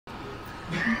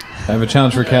I have a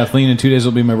challenge for Kathleen. In 2 days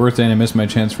will be my birthday, and I missed my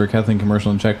chance for a Kathleen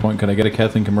commercial in Checkpoint. Could I get a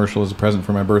Kathleen commercial as a present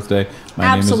for my birthday?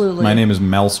 Absolutely. My name is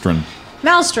Malstren.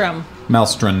 Malstrom.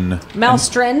 Malstren.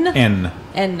 Malstren.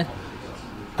 N.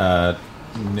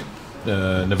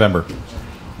 November.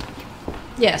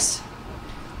 Yes.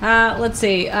 Let's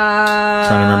see. Trying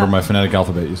to remember my phonetic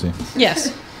alphabet, you see.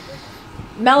 Yes.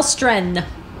 Malstren.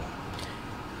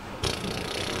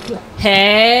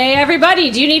 Hey, everybody.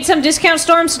 Do you need some discount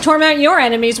storms to torment your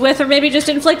enemies with, or maybe just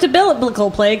inflict a biblical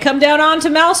plague? Come down on to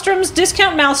Malstrom's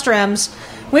Discount Malstroms.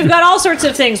 We've got all sorts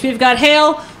of things. We've got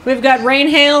hail. We've got rain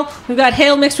hail. We've got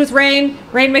hail mixed with rain.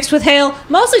 Rain mixed with hail.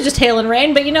 Mostly just hail and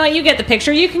rain, but you know what? You get the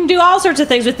picture. You can do all sorts of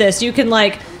things with this. You can,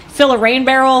 like, fill a rain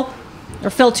barrel or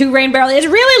fill 2 rain barrels. It's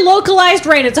really localized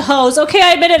rain. It's a hose. Okay,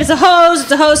 I admit it. It's a hose.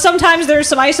 It's a hose. Sometimes there's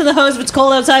some ice in the hose if it's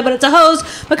cold outside, but it's a hose.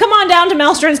 But come on down to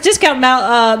Malstren's Discount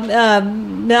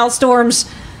Malstorms.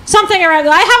 Something around.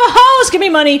 I have a hose. Give me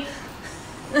money.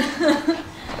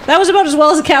 That was about as well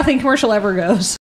as a Kathleen commercial ever goes.